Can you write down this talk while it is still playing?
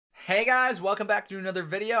Hey guys, welcome back to another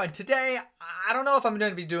video, and today, I don't know if I'm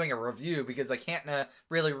going to be doing a review because I can't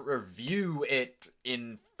really review it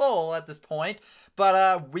in full at this point,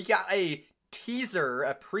 but we got a teaser,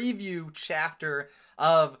 a preview chapter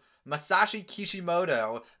of Masashi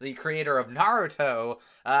Kishimoto, the creator of Naruto,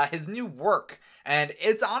 his new work, and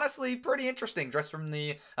it's honestly pretty interesting just from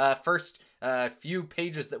the first few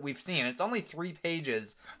pages that we've seen. It's only 3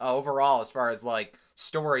 pages overall as far as like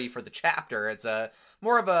story for the chapter. It's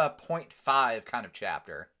more of a 0.5 kind of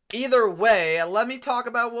chapter. Either way, let me talk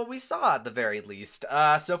about what we saw at the very least.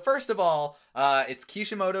 So first of all, it's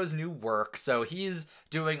Kishimoto's new work, so he's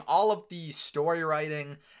doing all of the story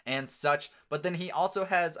writing and such, but then he also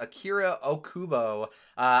has Akira Okubo.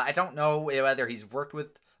 I don't know whether he's worked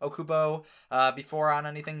with Okubo before on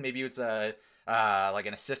anything. Maybe it's like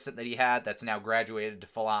an assistant that he had that's now graduated to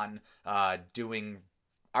full-on doing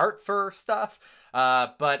art for stuff,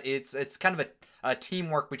 but it's kind of a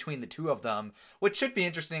teamwork between the two of them, which should be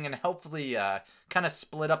interesting and hopefully kind of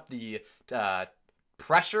split up the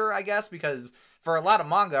pressure, I guess, because for a lot of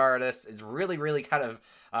manga artists, it's really kind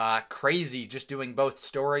of crazy just doing both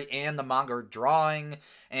story and the manga drawing,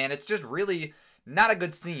 and it's just really not a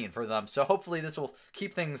good scene for them. So hopefully this will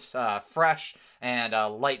keep things fresh and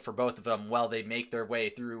light for both of them while they make their way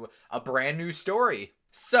through a brand new story.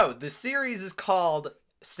 So the series is called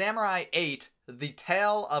Samurai 8, The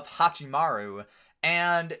Tale of Hachimaru,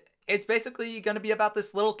 and it's basically going to be about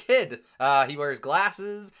this little kid. He wears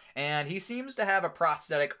glasses, and he seems to have a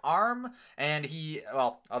prosthetic arm, and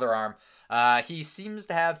other arm. He seems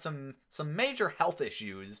to have some major health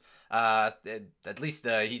issues. At least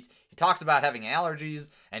he talks about having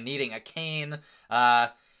allergies and needing a cane.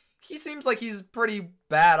 He seems like he's pretty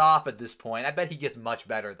bad off at this point. I bet he gets much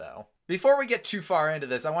better, though. Before we get too far into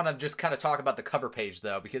this, I want to just kind of talk about the cover page,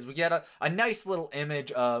 though, because we get a nice little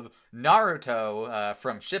image of Naruto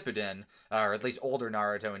from Shippuden, or at least older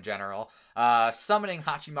Naruto in general, summoning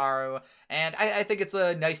Hachimaru, and I think it's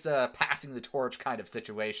a nice passing the torch kind of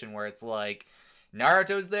situation where it's like,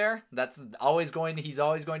 Naruto's there, he's always going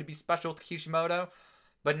to be special to Kishimoto.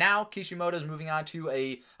 But now Kishimoto's moving on to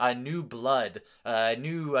a new blood, a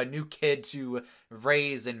new kid to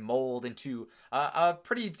raise and mold into a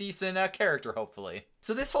pretty decent character, hopefully.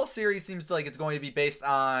 So this whole series seems like it's going to be based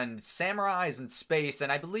on samurais in space,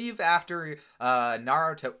 and I believe after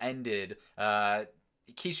Naruto ended,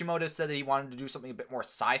 Kishimoto said that he wanted to do something a bit more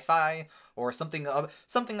sci-fi, or something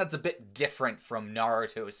that's a bit different from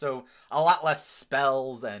Naruto. So a lot less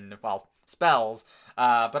spells and, well, spells,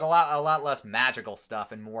 but a lot less magical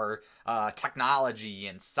stuff and more technology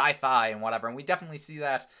and sci-fi and whatever. And we definitely see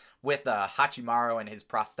that with Hachimaru and his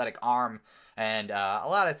prosthetic arm, and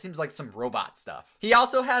it seems like some robot stuff. He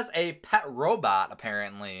also has a pet robot,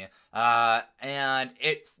 apparently, and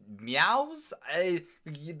it's meows.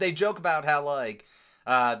 They joke about how, like,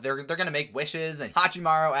 they're gonna make wishes, and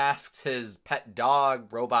Hachimaru asks his pet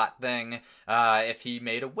dog robot thing if he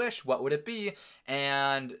made a wish, what would it be?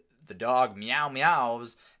 And the dog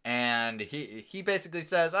meows, and he basically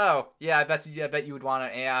says, "Oh yeah, I bet you would want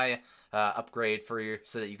an AI upgrade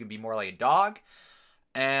so that you can be more like a dog."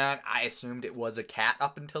 And I assumed it was a cat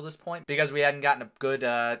up until this point because we hadn't gotten a good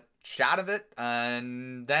shot of it,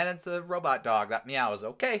 and then it's a robot dog that meows.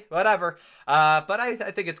 Okay, whatever. But I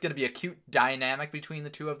think it's going to be a cute dynamic between the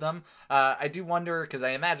two of them. I do wonder, because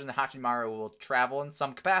I imagine the Hachimaru will travel in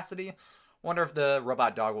some capacity. Wonder if the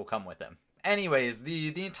robot dog will come with him. Anyways,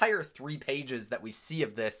 the entire 3 pages that we see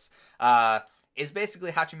of this is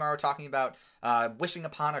basically Hachimaru talking about wishing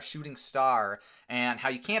upon a shooting star and how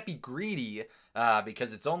you can't be greedy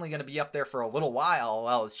because it's only going to be up there for a little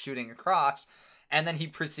while it's shooting across. And then he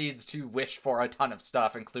proceeds to wish for a ton of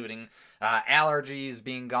stuff, including allergies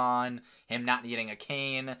being gone, him not needing a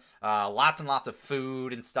cane, lots and lots of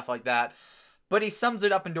food and stuff like that. But he sums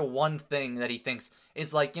it up into one thing that he thinks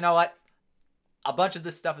is like, you know what? A bunch of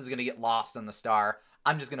this stuff is going to get lost in the star.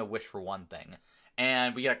 I'm just going to wish for one thing.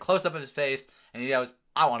 And we get a close-up of his face, and he goes,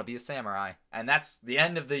 I want to be a samurai. And that's the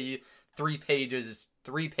end of the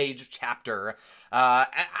 3-page chapter.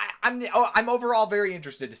 I'm overall very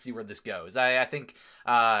interested to see where this goes. I think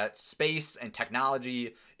space and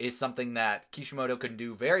technology is something that Kishimoto can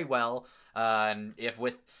do very well. And if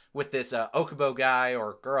with this Okubo guy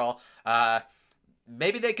or girl,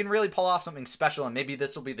 maybe they can really pull off something special, and maybe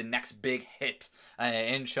this will be the next big hit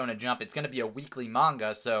in Shonen Jump. It's going to be a weekly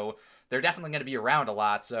manga, so they're definitely going to be around a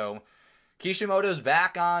lot. So Kishimoto's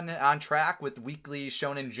back on track with weekly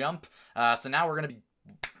Shonen Jump. So now we're going to be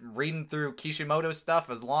reading through Kishimoto's stuff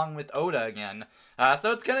along with Oda again.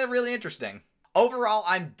 So it's kind of really interesting. Overall,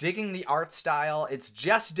 I'm digging the art style. It's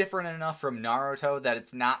just different enough from Naruto that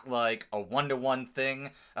it's not like a one-to-one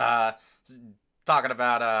thing. Talking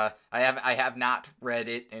about I have not read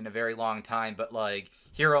it in a very long time, but like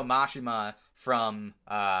Hiro Mashima from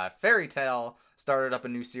Fairy Tail started up a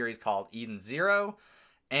new series called Eden Zero,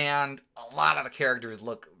 and a lot of the characters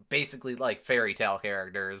look basically like Fairy Tail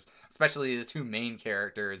characters, especially the two main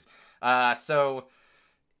characters. So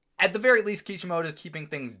at the very least, Kishimoto is keeping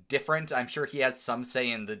things different. I'm sure he has some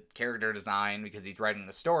say in the character design because he's writing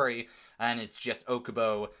the story, and it's just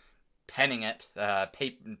Okubo penning it,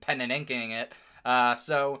 pen and inking it.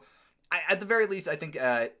 So at the very least, I think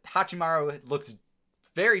Hachimaru looks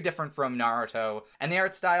very different from Naruto, and the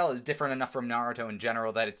art style is different enough from Naruto in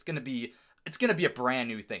general that it's gonna be a brand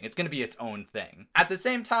new thing. It's gonna be its own thing. At the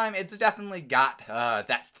same time, it's definitely got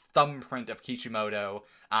that thumbprint of Kishimoto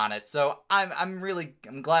on it, so I'm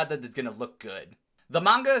glad that it's gonna look good. The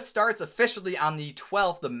manga starts officially on the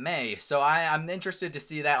 12th of May, so I'm interested to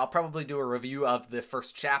see that. I'll probably do a review of the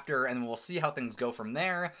first chapter, and we'll see how things go from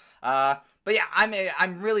there. But yeah,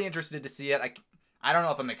 I'm really interested to see it. I don't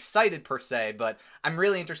know if I'm excited per se, but I'm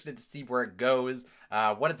really interested to see where it goes,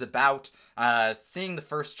 what it's about. Seeing the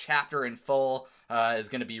first chapter in full is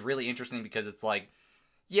going to be really interesting because it's like,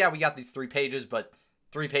 yeah, we got these 3 pages, but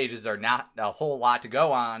 3 pages are not a whole lot to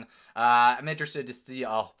go on. I'm interested to see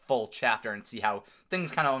a full chapter and see how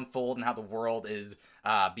things kind of unfold and how the world is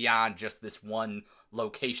beyond just this one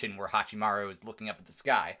location where Hachimaru is looking up at the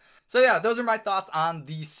sky. So yeah, those are my thoughts on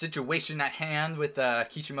the situation at hand with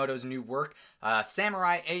Kishimoto's new work,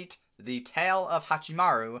 Samurai 8, The Tale of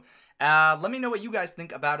Hachimaru. Let me know what you guys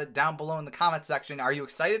think about it down below in the comment section. Are you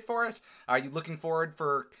excited for it? Are you looking forward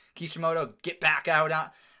for Kishimoto to get back out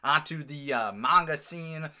onto the manga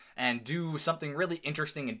scene and do something really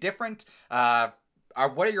interesting and different? What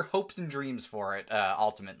are your hopes and dreams for it,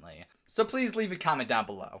 ultimately? So please leave a comment down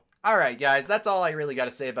below. Alright guys, that's all I really got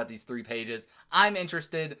to say about these 3 pages. I'm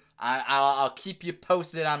interested. I'll keep you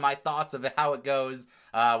posted on my thoughts of how it goes.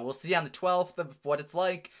 We'll see on the 12th of what it's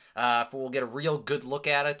like. If we'll get a real good look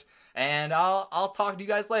at it. And I'll talk to you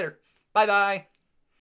guys later. Bye bye!